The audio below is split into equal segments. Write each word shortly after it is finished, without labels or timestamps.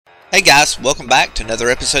Hey guys, welcome back to another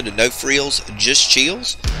episode of No Frills, Just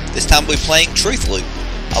Chills. This time we'll be playing Truth Loop.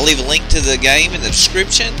 I'll leave a link to the game in the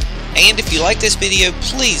description, and if you like this video,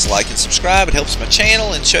 please like and subscribe. It helps my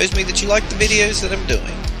channel and shows me that you like the videos that I'm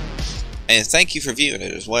doing. And thank you for viewing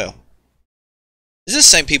it as well. This is the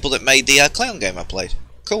same people that made the clown game I played.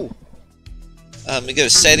 Cool. Let me go to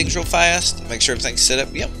settings real fast, make sure everything's set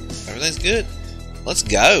up. Yep, everything's good. Let's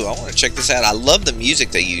go. I want to check this out. I love the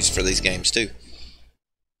music they use for these games too.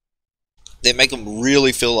 They make them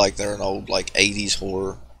really feel like they're an old, like, 80s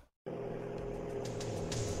horror.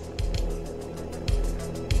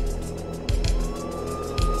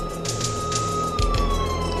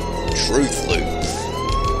 Truth Loop.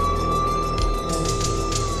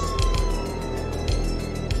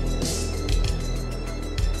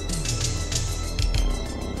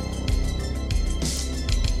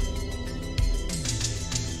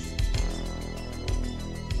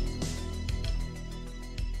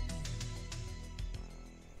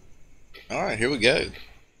 Alright, here we go.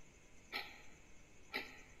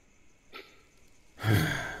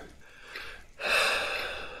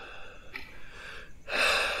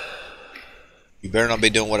 You better not be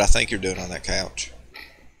doing what I think you're doing on that couch.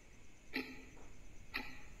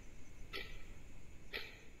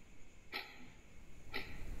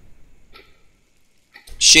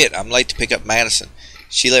 Shit, I'm late to pick up Madison.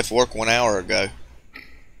 She left work 1 hour ago.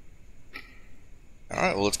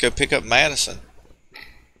 Alright, well, let's go pick up Madison.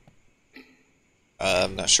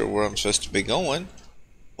 I'm not sure where I'm supposed to be going.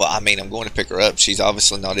 Well, I mean, I'm going to pick her up. She's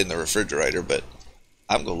obviously not in the refrigerator, but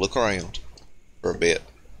I'm going to look around for a bit.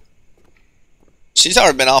 She's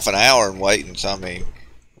already been off an hour and waiting, so I mean,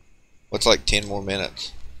 what's like 10 more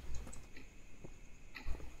minutes?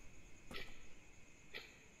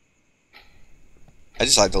 I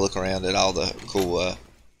just like to look around at all the cool,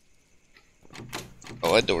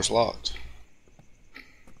 oh, that door's locked.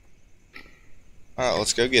 Alright,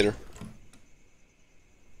 let's go get her.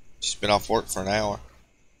 She's been off work for an hour.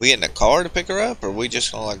 We get in a car to pick her up, or are we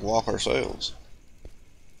just gonna like walk ourselves?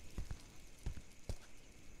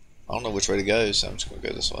 I don't know which way to go, so I'm just gonna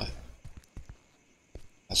go this way.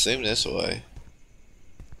 I assume this way.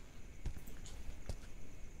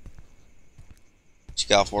 She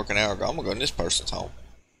got off work an hour ago. I'm gonna go in this person's home.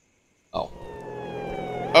 Oh.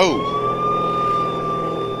 Oh!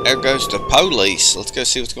 There goes the police. Let's go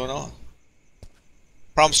see what's going on.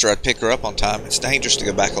 Promised her I'd pick her up on time. It's dangerous to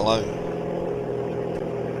go back alone.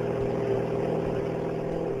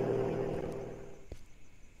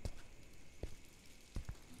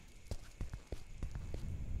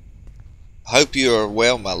 I hope you are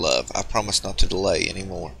well, my love. I promise not to delay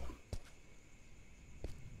anymore.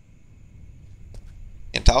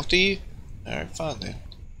 Can I talk to you? Alright, fine then.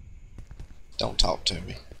 Don't talk to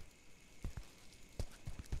me.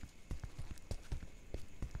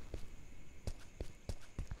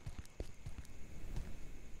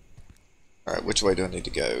 Alright, which way do I need to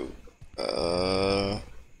go?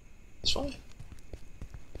 This way?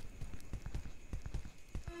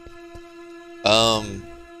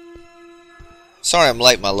 Sorry I'm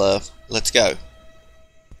late, my love. Let's go.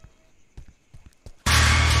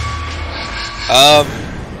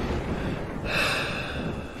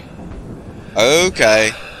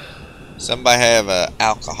 Okay. Somebody have an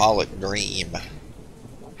alcoholic dream.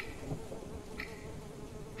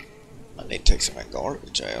 I need to take some of that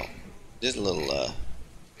garbage out. Just a little,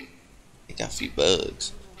 I got a few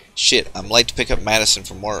bugs. Shit, I'm late to pick up Madison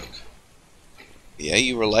from work. Yeah,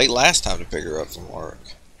 you were late last time to pick her up from work.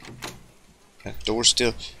 That door's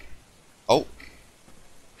still... Oh.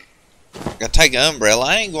 Gotta take an umbrella.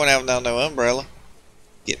 I ain't going out without no umbrella.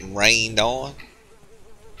 Getting rained on.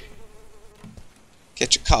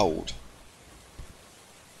 Catch a cold.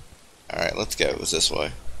 Alright, let's go. It was this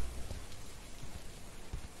way.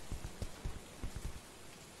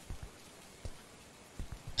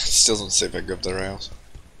 Still don't see if I can go up their house.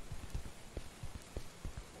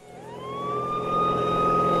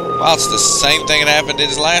 Wow, it's the same thing that happened in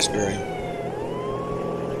his last dream.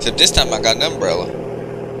 Except this time I got an umbrella.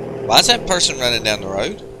 Why is that person running down the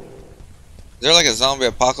road? Is there like a zombie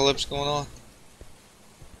apocalypse going on?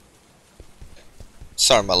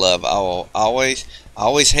 Sorry, my love. I will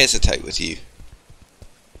always hesitate with you.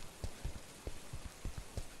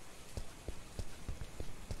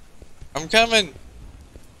 I'm coming.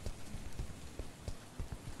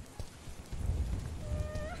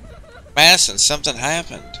 Madison, something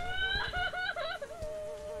happened.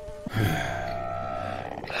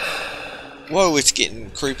 Whoa, it's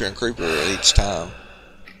getting creepier and creepier each time.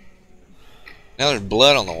 Now there's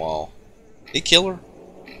blood on the wall. Did he kill her?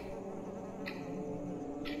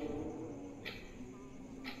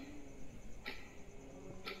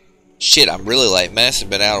 Shit, I'm really late. Madison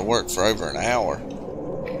been out of work for over an hour.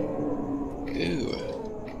 Ooh.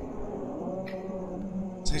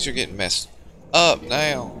 Things are getting messed up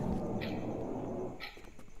now.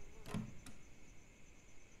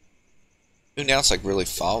 Ooh, now it's like really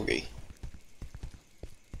foggy.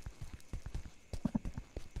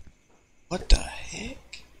 What the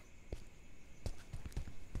heck?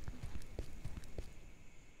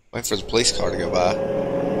 Waiting for the police car to go by.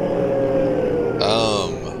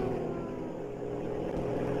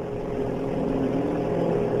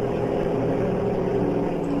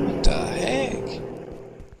 What the heck?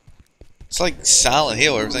 It's like Silent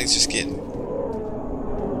Hill. Everything's just getting.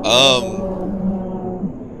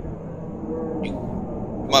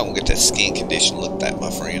 You might want to get that skin condition looked at, my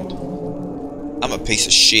friend. I'm a piece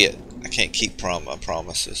of shit. I can't keep my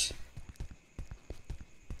promises.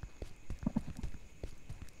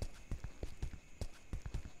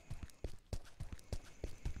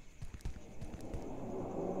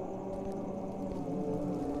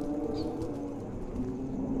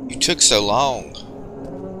 You took so long.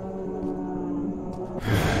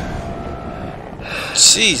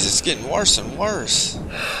 Jeez, it's getting worse and worse.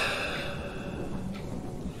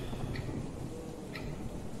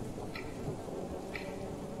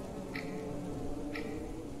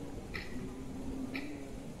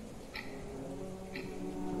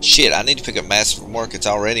 Shit, I need to pick up Madison from work. It's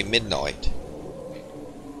already midnight.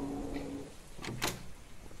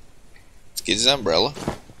 Let's get his umbrella.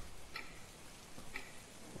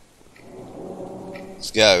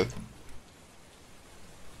 Let's go.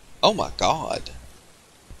 Oh my god.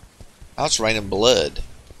 Now it's raining blood.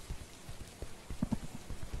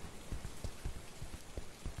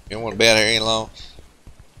 You don't want to be out here any long.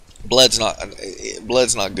 Blood's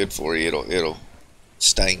not good for you. It'll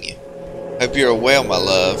sting you. Hope you're well, my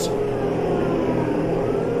love.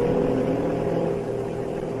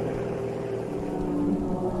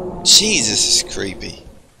 Jesus, this is creepy.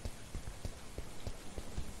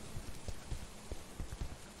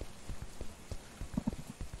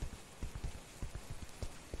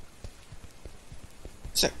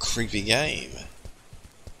 It's that creepy game.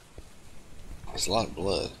 There's a lot of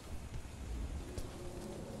blood.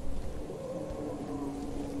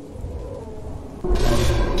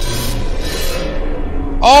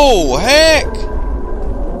 Oh, heck!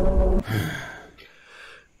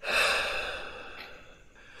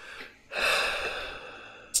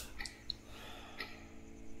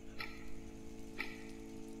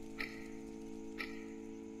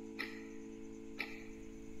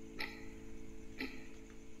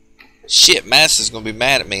 Shit, Madison's gonna be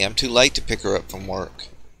mad at me. I'm too late to pick her up from work.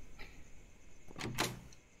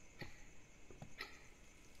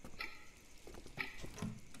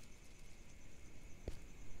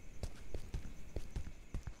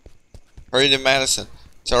 Hurry to Madison.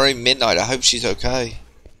 It's already midnight. I hope she's okay.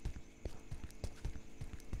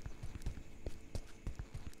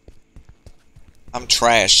 I'm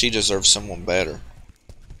trash. She deserves someone better.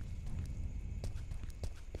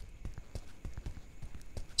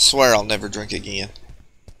 Swear I'll never drink again.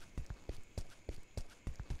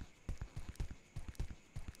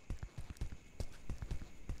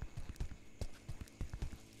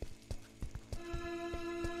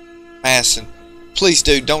 Madison, please,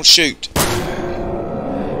 dude, don't shoot.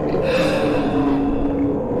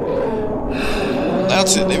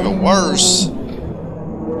 That's it, even worse.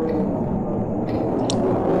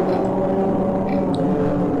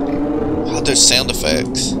 God, those sound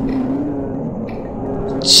effects.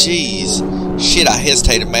 Jeez. Shit, I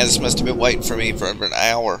hesitated. Madison must have been waiting for me for over an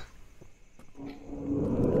hour.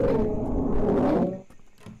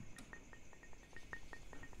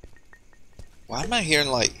 Why am I hearing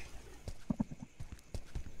like...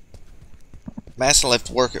 Madison left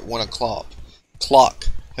work at 1 o'clock.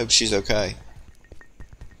 Hope she's okay.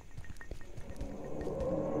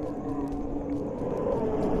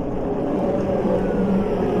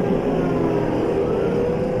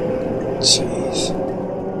 Jeez.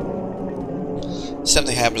 If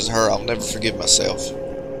something happens to her, I'll never forgive myself.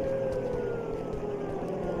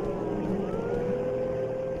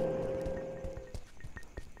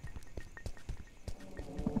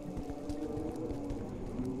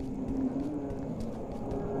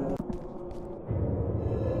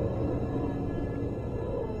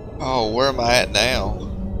 Oh, where am I at now?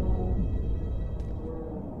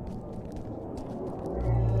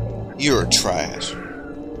 You're trash.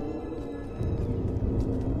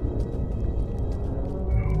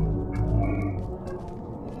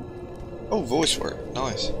 Oh, voice work.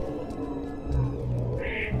 Nice.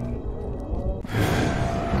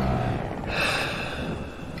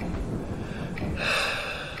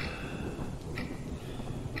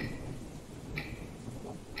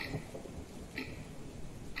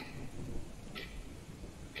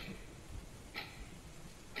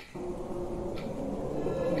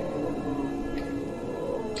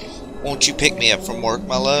 Won't you pick me up from work,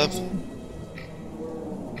 my love?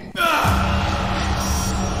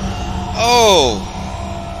 Oh!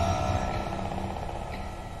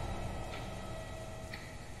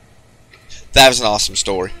 That was an awesome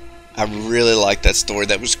story. I really like that story.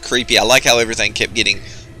 That was creepy. I like how everything kept getting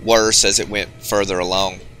worse as it went further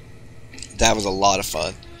along. That was a lot of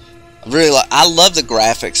fun. I love the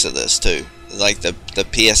graphics of this too. Like the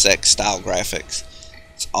PSX style graphics.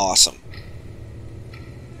 It's awesome.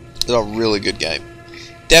 It's a really good game.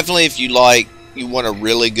 Definitely if you want a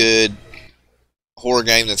really good horror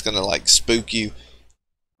game that's gonna like spook you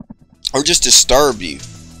or just disturb you,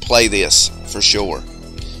 play this for sure.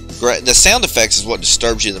 The sound effects is what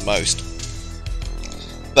disturbs you the most.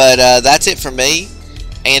 But that's it for me.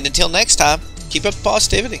 And until next time, keep up the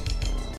positivity.